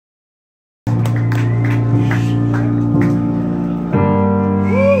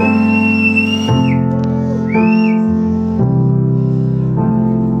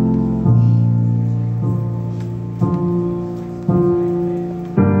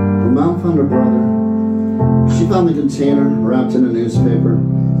found her brother. She found the container wrapped in a newspaper,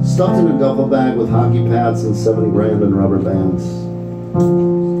 stuffed in a duffel bag with hockey pads and 7 grand in rubber bands.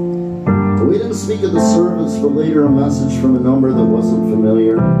 We didn't speak at the service, but later a message from a number that wasn't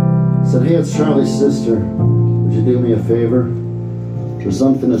familiar said, "Hey, it's Charlie's sister. Would you do me a favor? There's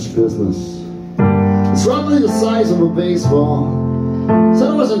unfinished business." It's roughly the size of a baseball. Said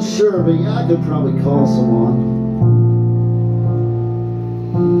I wasn't sure, but yeah, I could probably call someone.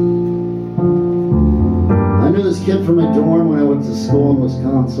 I knew this kid from my dorm when I went to school in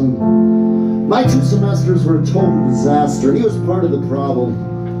Wisconsin. My 2 semesters were a total disaster, and he was part of the problem.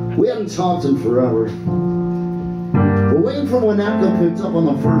 We hadn't talked in forever. But waiting for when Winnetka picked up on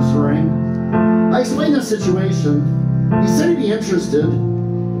the first ring, I explained the situation. He said he'd be interested.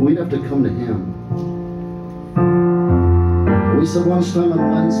 We'd have to come to him. We said lunchtime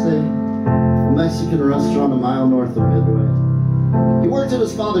on Wednesday, a Mexican restaurant a mile north of Midway. He worked at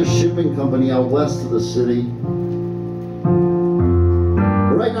his father's shipping company out west of the city.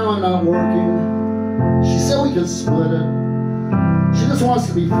 But right now I'm not working. She said we could split it. She just wants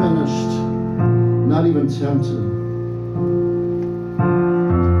to be finished, not even tempted.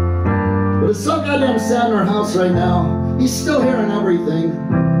 But it's so goddamn sad in her house right now. He's still hearing everything.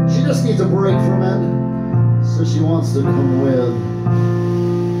 She just needs a break from it, so she wants to come with.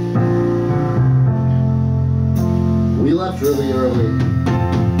 We left really early.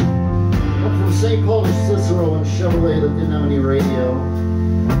 Went from St. Paul to Cicero in a Chevrolet that didn't have any radio.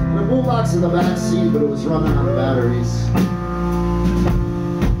 And a boombox in the back seat, but it was running out of batteries.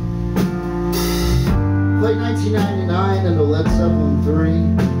 Played 1999 into Led Zeppelin 3.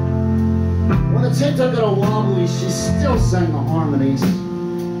 When the tape took it a wobbly, she still sang the harmonies.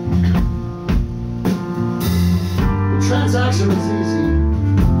 The transaction was easy.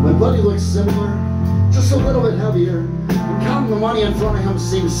 My buddy looked similar, just a little bit heavier. And counting the money in front of him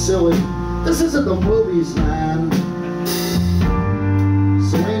seemed silly. This isn't the movies, man.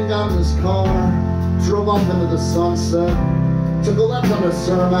 So Wayne got in his car, drove up into the sunset, took a left onto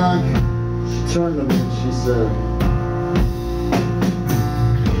Cermak. She turned to me and she said,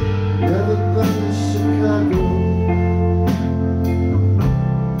 "Never been to Chicago.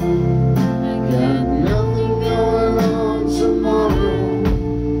 Got nothing going on tomorrow.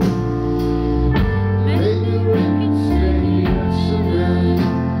 Maybe we can stay here tonight.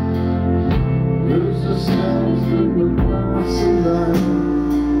 Lose ourselves in the glass of light.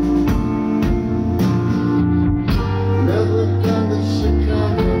 Never been to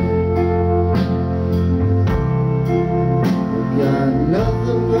Chicago. Got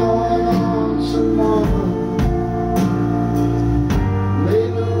nothing going on tomorrow.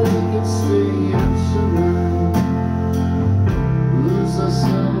 Maybe we can stay here tonight. Lose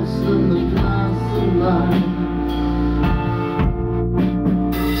ourselves in the glass of light."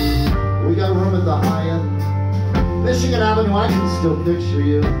 We got a room at the Hyatt, Michigan Avenue. I can still picture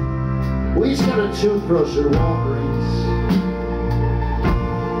you. We each got a toothbrush at Walgreens.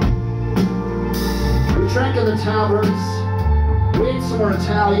 We drank in the taverns. We ate somewhere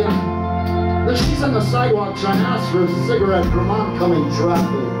Italian. Then she's on the sidewalk trying to ask for a cigarette from oncoming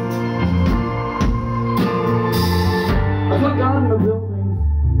traffic. I put God in the building,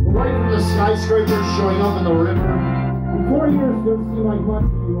 the light from the skyscrapers showing up in the river. And 4 years doesn't seem like much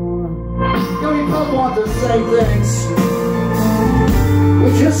anymore. You know, you both want the same things. We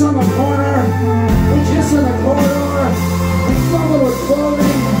kiss on the corner, we kiss in the corridor, we fumble with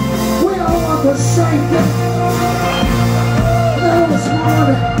clothing. We all want the same thing. That was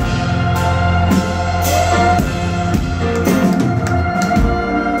hard.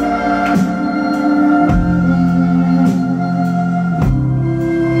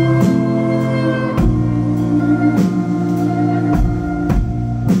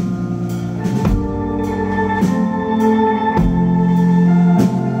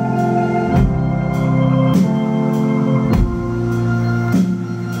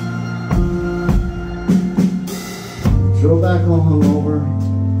 Drove back all hungover,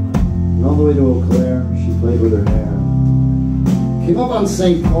 and all the way to Eau Claire, she played with her hair. Came up on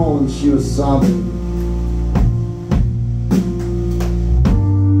St. Paul and she was sobbing.